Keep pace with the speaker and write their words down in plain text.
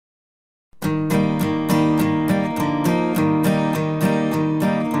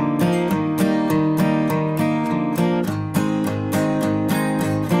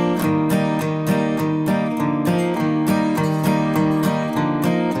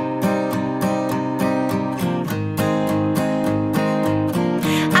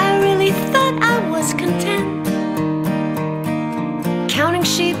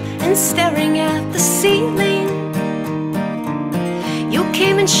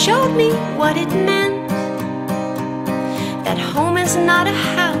showed me what it meant, that home is not a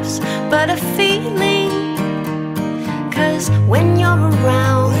house but a feeling. 'Cause when you're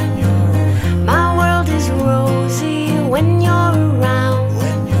around, my world is rosy. When you're around,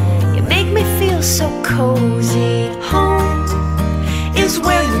 you make me feel so cozy. Home is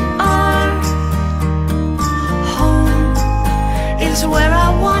where you are. Home is where I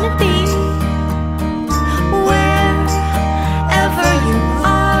wanna be. Wherever you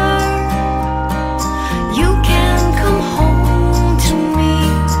are, you can come home to me.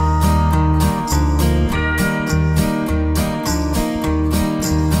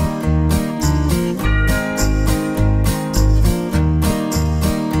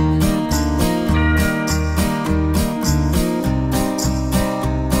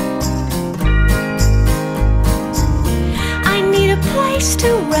 Place to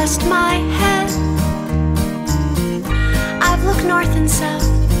rest my head. I've looked north and south,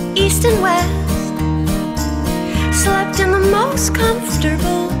 east and west, slept in the most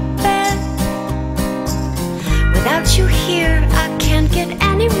comfortable bed. Without you here, I can't get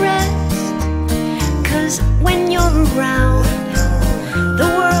any rest. 'Cause when you're around, the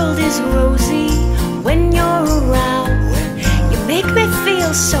world is rosy. When you're around, you make me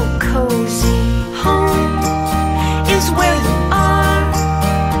feel so